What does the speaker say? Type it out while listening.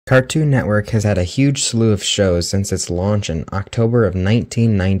Cartoon Network has had a huge slew of shows since its launch in October of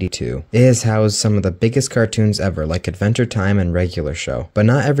 1992. It has housed some of the biggest cartoons ever, like Adventure Time and Regular Show, but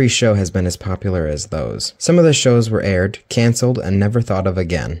not every show has been as popular as those. Some of the shows were aired, canceled, and never thought of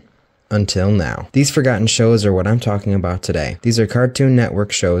again. Until now. These forgotten shows are what I'm talking about today. These are Cartoon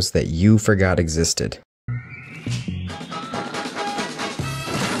Network shows that you forgot existed.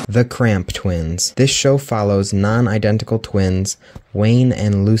 The Cramp Twins. This show follows non-identical twins, Wayne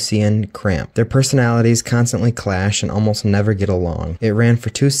and Lucien Cramp. Their personalities constantly clash and almost never get along. It ran for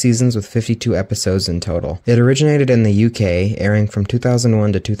 2 seasons with 52 episodes in total. It originated in the UK, airing from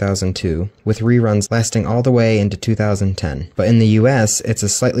 2001 to 2002, with reruns lasting all the way into 2010. But in the US, it's a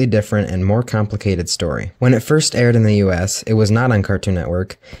slightly different and more complicated story. When it first aired in the US, it was not on Cartoon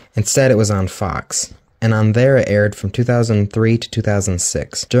Network. Instead, it was on Fox. And on there it aired from 2003 to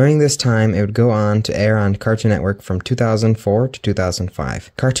 2006. During this time, it would go on to air on Cartoon Network from 2004 to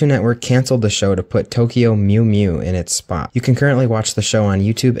 2005. Cartoon Network canceled the show to put Tokyo Mew Mew in its spot. You can currently watch the show on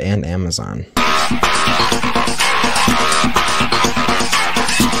YouTube and Amazon.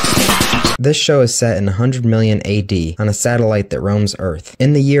 This show is set in 100 million AD on a satellite that roams Earth.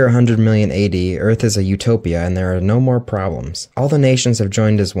 In the year 100 million AD, Earth is a utopia and there are no more problems. All the nations have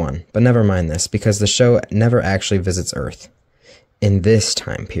joined as one, but never mind this, because the show never actually visits Earth. In this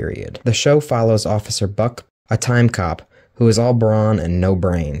time period, the show follows Officer Buck, a time cop, who is all brawn and no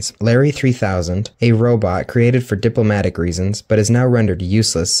brains. Larry 3000, a robot created for diplomatic reasons, but is now rendered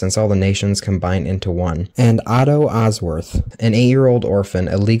useless since all the nations combine into one. And Otto Osworth, an 8-year-old orphan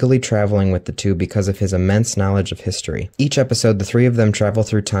illegally traveling with the two because of his immense knowledge of history. Each episode, the 3 of them travel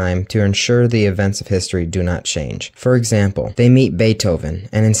through time to ensure the events of history do not change. For example, they meet Beethoven,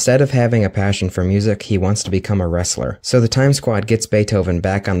 and instead of having a passion for music, he wants to become a wrestler. So the Time Squad gets Beethoven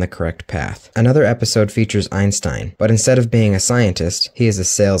back on the correct path. Another episode features Einstein, but instead of being a scientist, he is a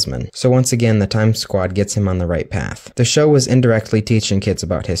salesman. So once again, the Time Squad gets him on the right path. The show was indirectly teaching kids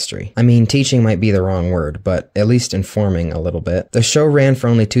about history. I mean, teaching might be the wrong word, but at least informing a little bit. The show ran for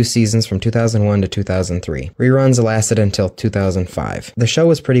only 2 seasons from 2001 to 2003. Reruns lasted until 2005. The show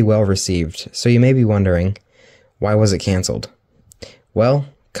was pretty well received, so you may be wondering, why was it canceled? Well,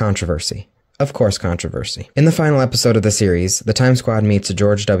 controversy. Of course, controversy. In the final episode of the series, the Time Squad meets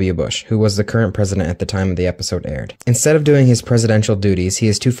George W. Bush, who was the current president at the time of the episode aired. Instead of doing his presidential duties, he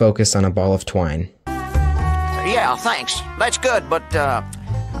is too focused on a ball of twine. Yeah, thanks. That's good, but,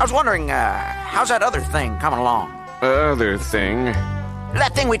 I was wondering, how's that other thing coming along? Other thing?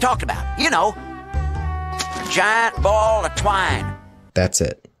 That thing we talked about, you know. A giant ball of twine. That's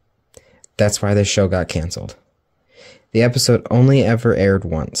it. That's why this show got canceled. The episode only ever aired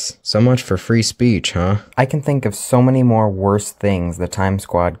once. So much for free speech, huh? I can think of so many more worse things the Time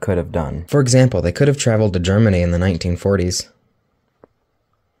Squad could have done. For example, they could have traveled to Germany in the 1940s.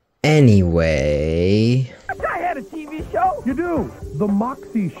 Anyway... I had a TV show? You do. The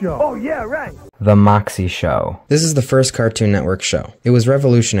Moxie Show. Oh, yeah, right. The Moxie Show. This is the first Cartoon Network show. It was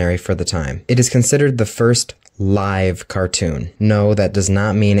revolutionary for the time. It is considered the first live cartoon. No, that does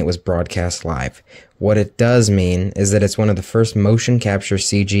not mean it was broadcast live. What it does mean is that it's one of the first motion capture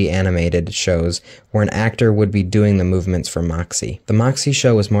CG animated shows where an actor would be doing the movements for Moxie. The Moxie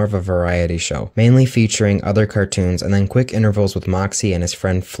Show was more of a variety show, mainly featuring other cartoons and then quick intervals with Moxie and his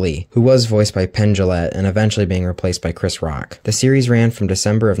friend Flea, who was voiced by Penn Jillette and eventually being replaced by Chris Rock. The series ran from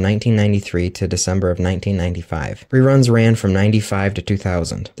December of 1993 to December of 1995. Reruns ran from 95 to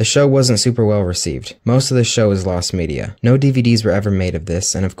 2000. The show wasn't super well received. Most of the show is lost media. No DVDs were ever made of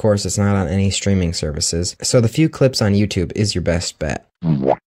this, and of course it's not on any streaming service. So the few clips on YouTube is your best bet.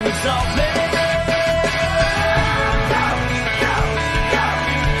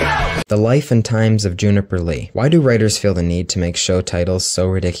 The Life and Times of Juniper Lee. Why do writers feel the need to make show titles so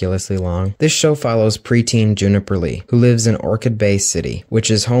ridiculously long? This show follows preteen Juniper Lee, who lives in Orchid Bay City, which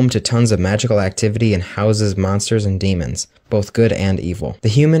is home to tons of magical activity and houses monsters and demons, both good and evil. The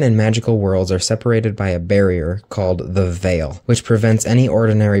human and magical worlds are separated by a barrier called the Veil, which prevents any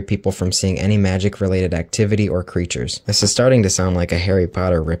ordinary people from seeing any magic-related activity or creatures. This is starting to sound like a Harry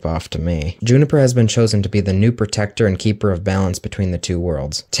Potter ripoff to me. Juniper has been chosen to be the new protector and keeper of balance between the two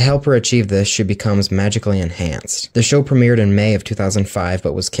worlds. To help her achieve this, she becomes magically enhanced. The show premiered in May of 2005,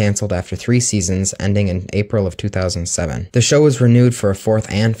 but was canceled after 3 seasons, ending in April of 2007. The show was renewed for a 4th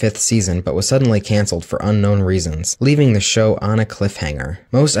and 5th season, but was suddenly canceled for unknown reasons, leaving the show on a cliffhanger.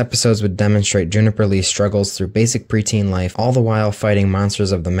 Most episodes would demonstrate Juniper Lee's struggles through basic preteen life, all the while fighting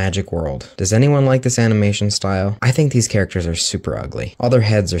monsters of the magic world. Does anyone like this animation style? I think these characters are super ugly. All their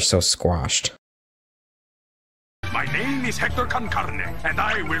heads are so squashed. My name is Hector Con Carne, and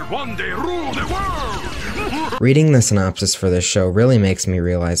I will one day rule the world! Reading the synopsis for this show really makes me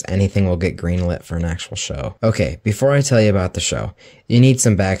realize anything will get greenlit for an actual show. Okay, before I tell you about the show, you need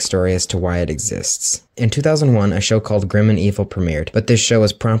some backstory as to why it exists. In 2001, a show called Grim and Evil premiered, but this show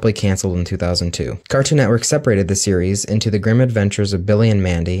was promptly canceled in 2002. Cartoon Network separated the series into The Grim Adventures of Billy and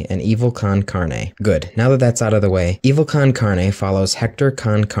Mandy and Evil Con Carne. Good, now that that's out of the way, Evil Con Carne follows Hector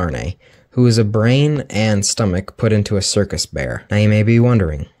Con Carne, who is a brain and stomach put into a circus bear. Now you may be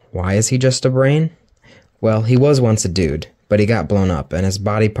wondering, why is he just a brain? Well, he was once a dude, but he got blown up, and his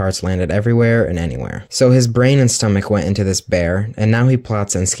body parts landed everywhere and anywhere. So his brain and stomach went into this bear, and now he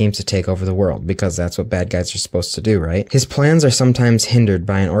plots and schemes to take over the world, because that's what bad guys are supposed to do, right? His plans are sometimes hindered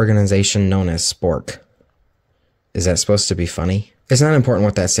by an organization known as Spork. Is that supposed to be funny? It's not important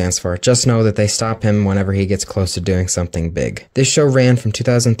what that stands for, just know that they stop him whenever he gets close to doing something big. This show ran from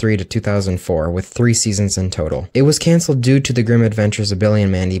 2003 to 2004, with 3 seasons in total. It was canceled due to The Grim Adventures of Billy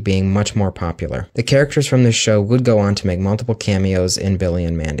and Mandy being much more popular. The characters from this show would go on to make multiple cameos in Billy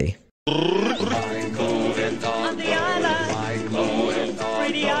and Mandy.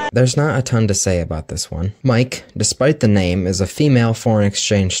 There's not a ton to say about this one. Mike, despite the name, is a female foreign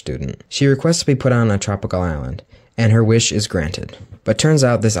exchange student. She requests to be put on a tropical island, and her wish is granted. But turns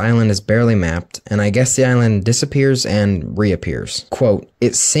out this island is barely mapped, and I guess the island disappears and reappears. Quote,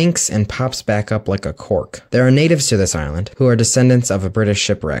 it sinks and pops back up like a cork. There are natives to this island, who are descendants of a British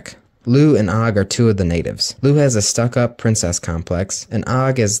shipwreck. Lou and Og are 2 of the natives. Lou has a stuck-up princess complex, and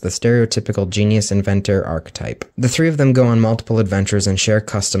Og is the stereotypical genius inventor archetype. The 3 of them go on multiple adventures and share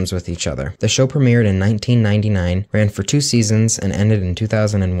customs with each other. The show premiered in 1999, ran for 2 seasons, and ended in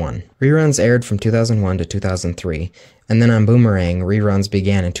 2001. Reruns aired from 2001 to 2003, and then on Boomerang, reruns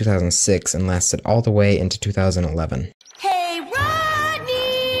began in 2006 and lasted all the way into 2011.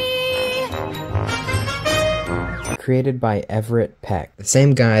 Created by Everett Peck, the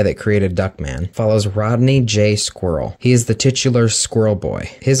same guy that created Duckman, follows Rodney J. Squirrel. He is the titular Squirrel Boy.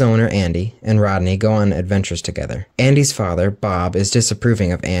 His owner, Andy, and Rodney go on adventures together. Andy's father, Bob, is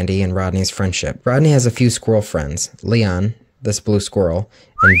disapproving of Andy and Rodney's friendship. Rodney has a few squirrel friends, Leon, this blue squirrel,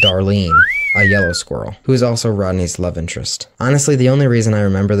 and Darlene, a yellow squirrel, who is also Rodney's love interest. Honestly, the only reason I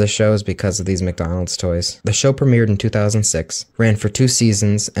remember this show is because of these McDonald's toys. The show premiered in 2006, ran for 2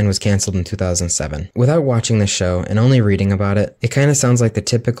 seasons, and was canceled in 2007. Without watching the show and only reading about it, it kinda sounds like the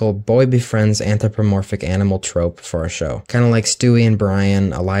typical boy befriends anthropomorphic animal trope for a show. Kinda like Stewie and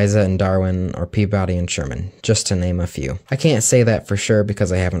Brian, Eliza and Darwin, or Peabody and Sherman, just to name a few. I can't say that for sure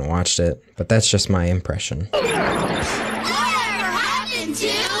because I haven't watched it, but that's just my impression.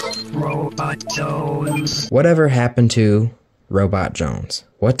 Robot Jones. Whatever happened to Robot Jones?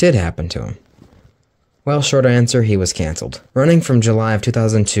 What did happen to him? Well, short answer, he was canceled. Running from July of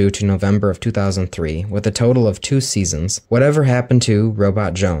 2002 to November of 2003, with a total of 2 seasons, Whatever Happened to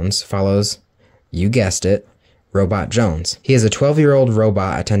Robot Jones follows, you guessed it, Robot Jones. He is a 12-year-old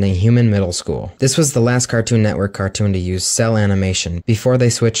robot attending human middle school. This was the last Cartoon Network cartoon to use cell animation before they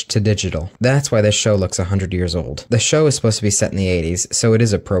switched to digital. That's why this show looks 100 years old. The show is supposed to be set in the 80s, so it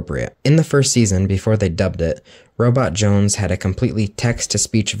is appropriate. In the first season, before they dubbed it, Robot Jones had a completely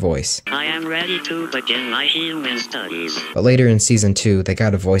text-to-speech voice. I am ready to begin my human studies. But later in season 2, they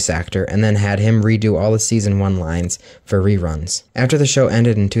got a voice actor and then had him redo all the season 1 lines for reruns. After the show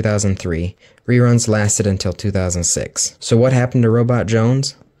ended in 2003, reruns lasted until 2006. So what happened to Robot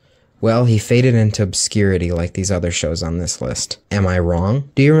Jones? Well, he faded into obscurity like these other shows on this list. Am I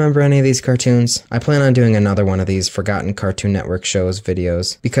wrong? Do you remember any of these cartoons? I plan on doing another one of these Forgotten Cartoon Network shows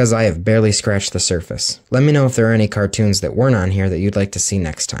videos, because I have barely scratched the surface. Let me know if there are any cartoons that weren't on here that you'd like to see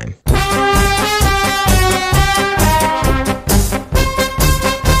next time.